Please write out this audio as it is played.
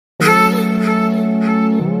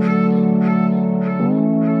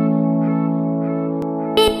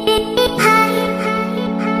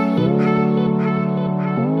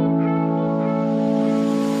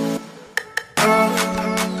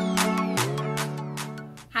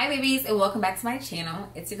Hi babies, and welcome back to my channel.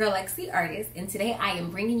 It's your girl Lexx the artist, and today I am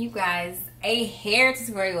bringing you guys a hair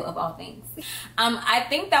tutorial of all things. I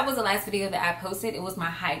think that was the last video that I posted. It was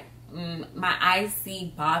my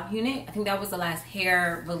IC bob unit. I think that was the last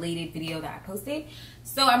hair related video that I posted.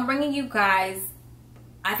 So I'm bringing you guys,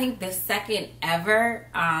 I think the second ever,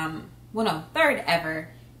 third ever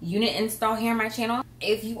unit install here on my channel.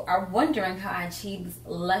 If you are wondering how I achieved this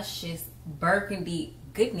luscious burgundy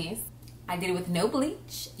goodness, I did it with no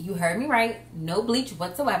bleach. You heard me right, no bleach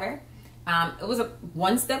whatsoever. It was a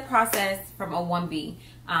one-step process from a 1B.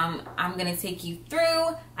 I'm gonna take you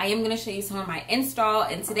through. I am gonna show you some of my install,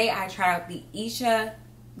 and today I tried out the Esha.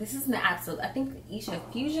 This is the absolute, I think the Esha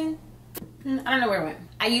Fusion. I don't know where it went.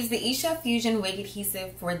 I used the Esha Fusion Wig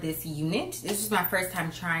Adhesive for this unit. This was my first time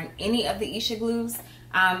trying any of the Esha glues.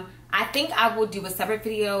 I think I will do a separate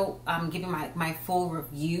video giving my full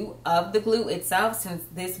review of the glue itself, since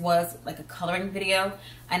this was like a coloring video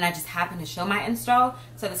and I just happened to show my install.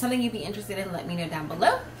 So if it's something you'd be interested in, let me know down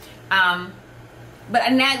below.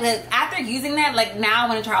 But now, after using that, now I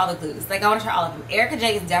want to try all the glues. I want to try all of them. Erica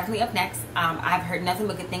J is definitely up next. I've heard nothing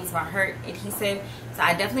but good things about her adhesive, so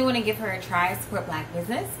I definitely want to give her a try. Support Black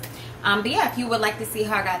business. But yeah, if you would like to see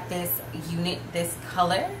how I got this unit, this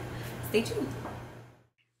color, stay tuned.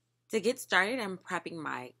 To get started, I'm prepping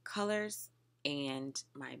my colors and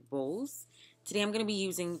my bowls. Today I'm going to be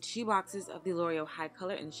using 2 boxes of the L'Oreal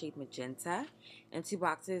Hicolor in the shade Magenta and 2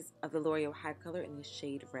 boxes of the L'Oreal Hicolor in the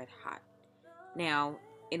shade Red Hot. Now,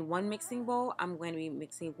 in one mixing bowl, I'm going to be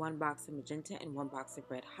mixing 1 box of Magenta and 1 box of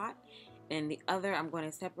Red Hot. And the other, I'm going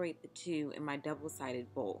to separate the 2 in my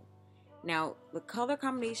double-sided bowl. Now, the color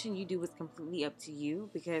combination you do is completely up to you,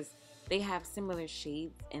 because they have similar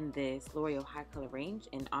shades in this L'Oreal Hicolor range,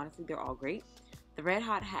 and honestly, they're all great. The Red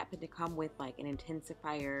Hot happened to come with an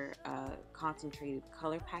intensifier concentrated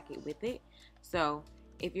color packet with it. So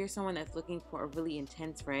if you're someone that's looking for a really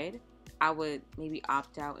intense red, I would maybe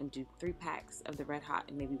opt out and do 3 packs of the Red Hot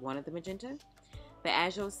and maybe 1 of the Magenta. But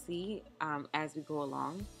as you'll see as we go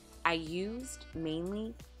along, I used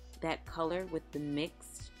mainly that color with the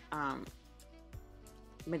mixed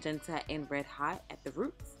Magenta and Red Hot at the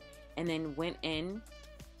roots, and then went in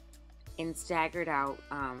and staggered out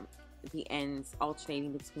the ends,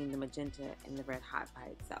 alternating between the Magenta and the Red Hot by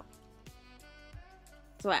itself.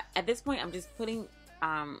 So at this point, I'm just putting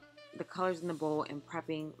the colors in the bowl and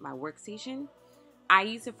prepping my workstation. I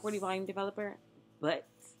used a 40 volume developer, but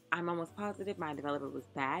I'm almost positive my developer was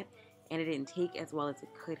bad and it didn't take as well as it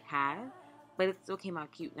could have, but it still came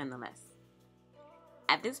out cute nonetheless.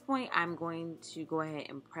 At this point, I'm going to go ahead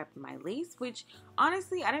and prep my lace, which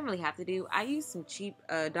honestly I didn't really have to do. I used some cheap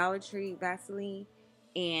Dollar Tree Vaseline,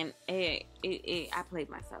 and I played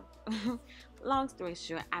myself. Long story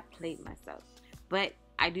short, I played myself. But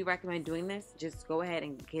I do recommend doing this. Just go ahead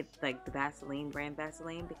and get the Vaseline brand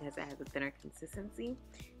Vaseline, because it has a thinner consistency,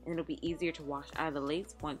 and it'll be easier to wash out of the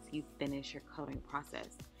lace once you finish your coloring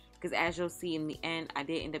process. Because as you'll see in the end, I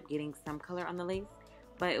did end up getting some color on the lace,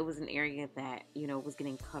 but it was an area that, was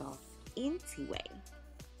getting cut off anyway.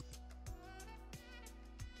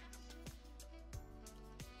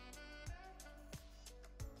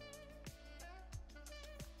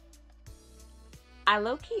 I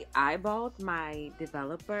low-key eyeballed my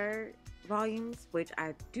developer volumes, which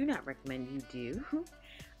I do not recommend you do.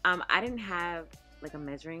 I didn't have a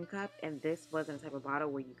measuring cup, and this wasn't a type of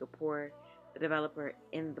bottle where you could pour the developer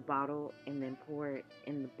in the bottle and then pour it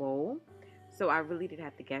in the bowl. So I really did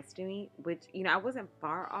have to guesstimate, which, I wasn't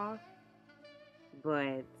far off,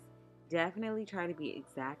 but definitely try to be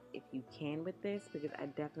exact if you can with this, because I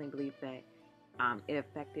definitely believe that it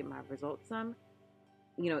affected my results some,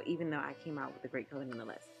 even though I came out with a great color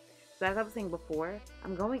nonetheless. So as I was saying before,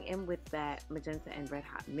 I'm going in with that Magenta and Red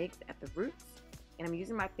Hot mix at the roots, and I'm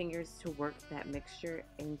using my fingers to work that mixture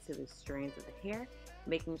into the strands of the hair,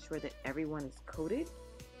 making sure that everyone is coated.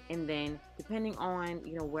 And then depending on,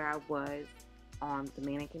 where I was on the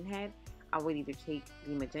mannequin head, I would either take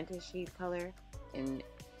the Magenta shade color and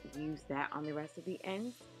use that on the rest of the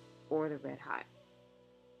ends, or the Red Hot.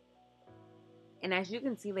 And as you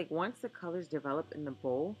can see, once the colors develop in the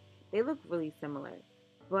bowl, they look really similar.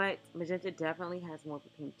 But Magenta definitely has more of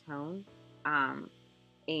a pink tone.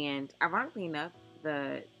 And ironically enough,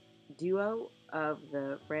 the duo of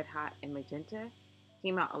the Red Hot and Magenta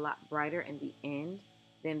came out a lot brighter in the end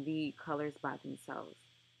than the colors by themselves.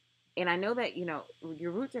 And I know that,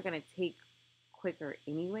 your roots are going to take quicker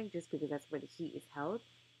anyway, just because that's where the heat is held.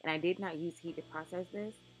 And I did not use heat to process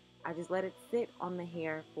this. I just let it sit on the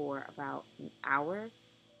hair for about an hour.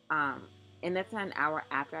 And that's not an hour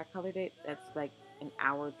after I colored it. That's an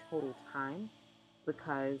hour total time.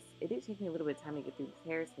 because it did take me a little bit of time to get through this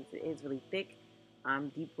hair since it is really thick,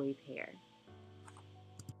 deep wave hair.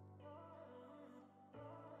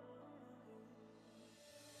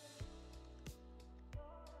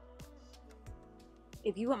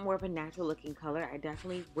 If you want more of a natural looking color, I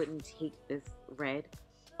definitely wouldn't take this red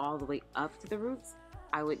all the way up to the roots.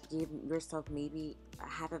 I would give yourself maybe a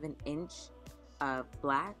half of an inch of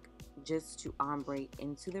black just to ombre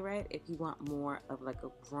into the red if you want more of like a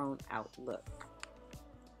grown out look.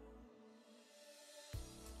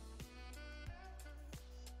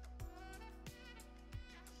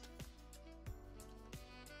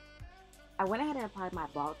 I went ahead and applied my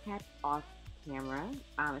bald cap off camera.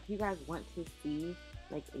 If you guys want to see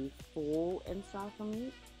like a full install from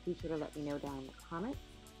me, be sure to let me know down in the comments.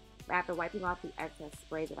 After wiping off the excess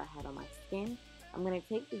spray that I had on my skin, I'm going to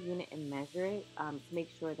take the unit and measure it to make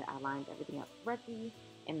sure that I lined everything up correctly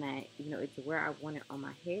and that, it's where I want it on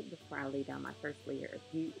my head before I lay down my first layer of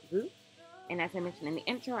glue. And as I mentioned in the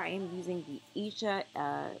intro, I am using the Esha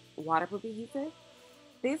waterproof adhesive.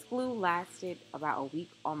 This glue lasted about a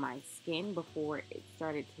week on my skin before it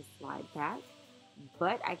started to slide back,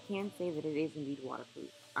 but I can say that it is indeed waterproof.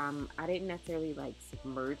 I didn't necessarily like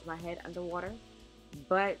submerge my head underwater,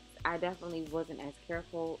 but I definitely wasn't as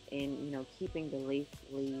careful in, keeping the lace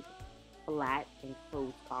laid flat and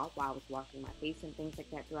closed off while I was washing my face and things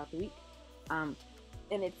like that throughout the week. And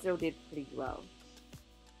it still did pretty well.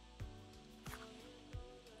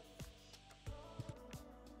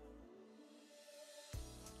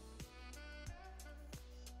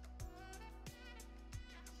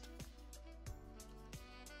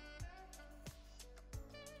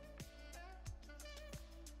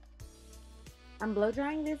 I'm blow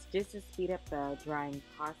drying this just to speed up the drying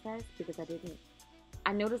process because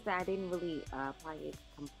I noticed that I didn't really apply it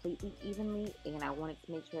completely evenly, and I wanted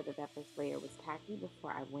to make sure that that first layer was tacky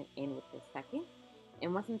before I went in with the second.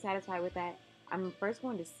 And once I'm satisfied with that, I'm first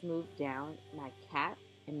going to smooth down my cap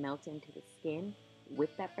and melt into the skin with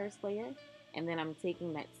that first layer, and then I'm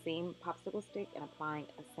taking that same popsicle stick and applying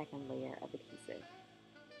a second layer of adhesive.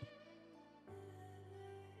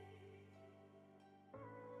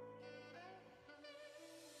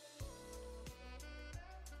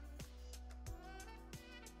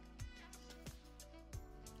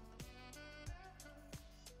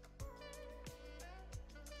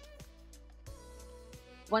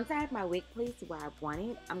 Once I have my wig placed where I want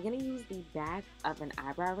it, I'm going to use the back of an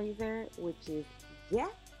eyebrow razor, which is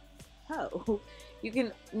You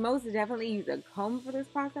can most definitely use a comb for this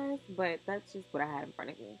process, but that's just what I had in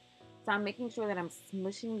front of me. So I'm making sure that I'm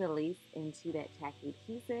smushing the lace into that tacky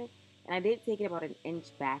adhesive, and I did take it about an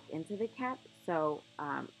inch back into the cap, so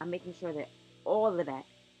I'm making sure that all of that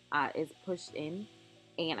is pushed in,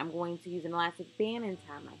 and I'm going to use an elastic band and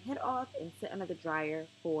tie my head off and sit under the dryer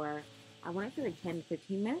for, I want to say like 10 to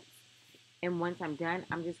 15 minutes. And once I'm done,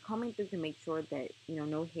 I'm just combing through to make sure that,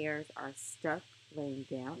 no hairs are stuck laying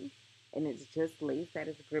down and it's just lace that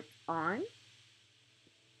is gripped on.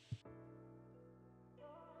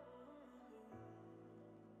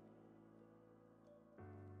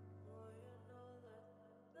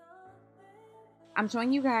 I'm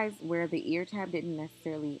showing you guys where the ear tab didn't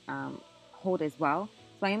necessarily hold as well.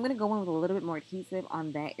 So I am going to go in with a little bit more adhesive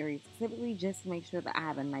on that area specifically just to make sure that I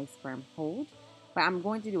have a nice firm hold. But I'm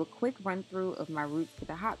going to do a quick run through of my roots with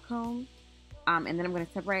a hot comb. And then I'm going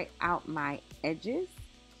to separate out my edges.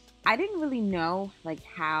 I didn't really know like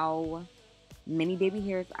how many baby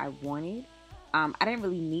hairs I wanted. I didn't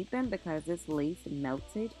really need them because this lace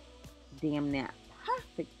melted damn near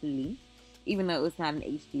perfectly. Even though it's not an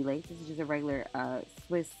HD lace, this is just a regular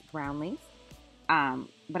Swiss brown lace.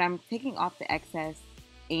 But I'm taking off the excess,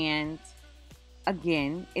 and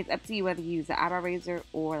again, it's up to you whether you use the eyebrow razor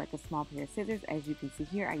or like a small pair of scissors. As you can see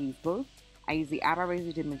here, I use both. I use the eyebrow razor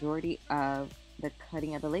to do the majority of the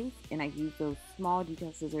cutting of the lace, and I use those small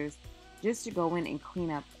detail scissors just to go in and clean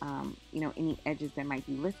up, any edges that might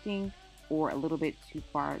be lifting or a little bit too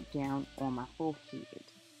far down on my full head.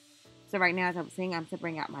 So right now, as I was saying, I'm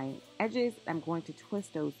separating out my edges. I'm going to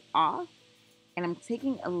twist those off, and I'm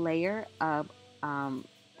taking a layer of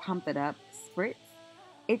Pump It Up spritz.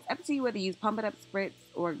 It's up to you whether you use Pump It Up spritz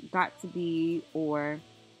or Got To Be or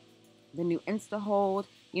the new Insta Hold.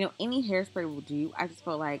 Any hairspray will do. I just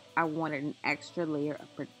felt like I wanted an extra layer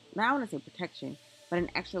of, now I want to say protection, but an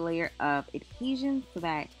extra layer of adhesion so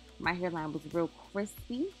that my hairline was real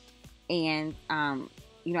crispy, and I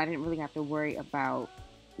didn't really have to worry about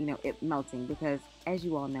it melting, because as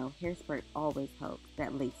you all know, hairspray always helps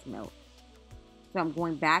that lace melt. So I'm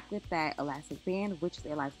going back with that elastic band, which is a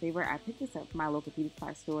lifesaver. I picked this up from my local beauty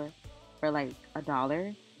supply store for like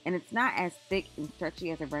 $1. And it's not as thick and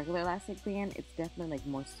stretchy as a regular elastic band. It's definitely like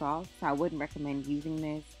more soft. So I wouldn't recommend using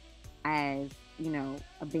this as, you know,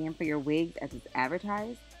 a band for your wigs as it's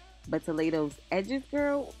advertised. But to lay those edges,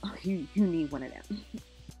 girl, you need one of them.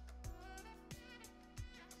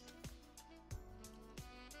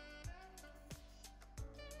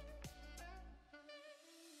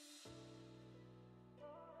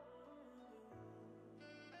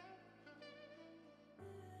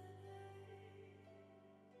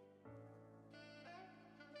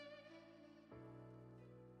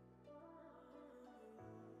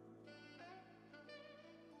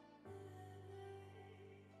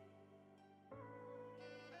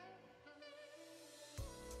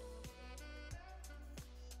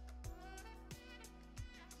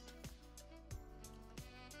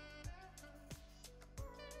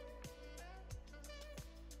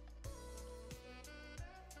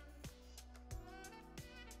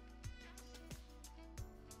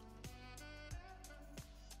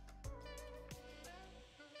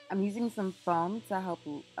 I'm using some foam to help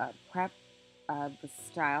prep the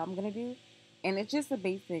style I'm going to do. And it's just a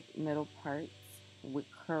basic middle part with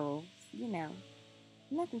curls, you know,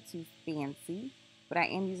 nothing too fancy. But I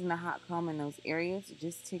am using the hot comb in those areas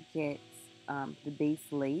just to get the base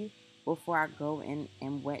laid before I go in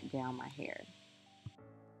and wet down my hair.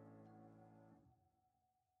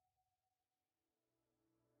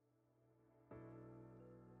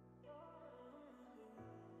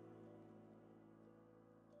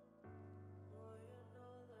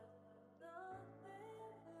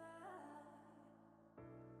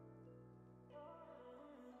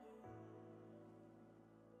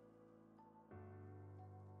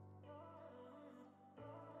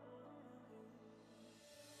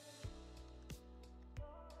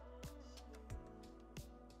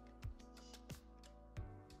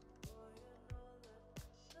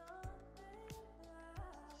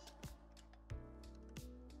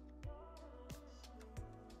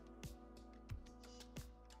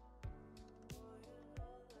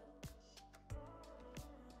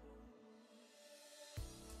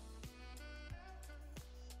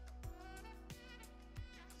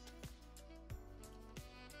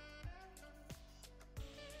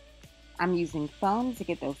 I'm using foam to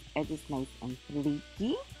get those edges nice and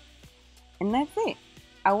fleeky. And that's it.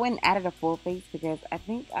 I wouldn't add a full face because I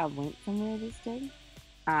think I went somewhere this day.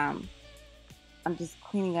 I'm just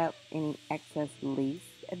cleaning up any excess lace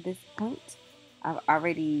at this point. I've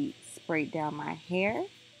already sprayed down my hair.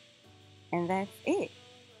 And that's it.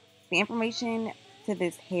 The information to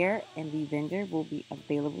this hair and the vendor will be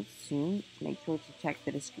available soon. Make sure to check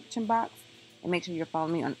the description box. And make sure you're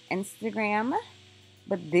following me on Instagram.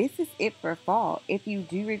 But this is it for fall. If you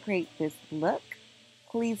do recreate this look,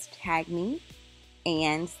 please tag me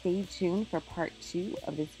and stay tuned for part 2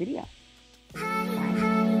 of this video. Bye.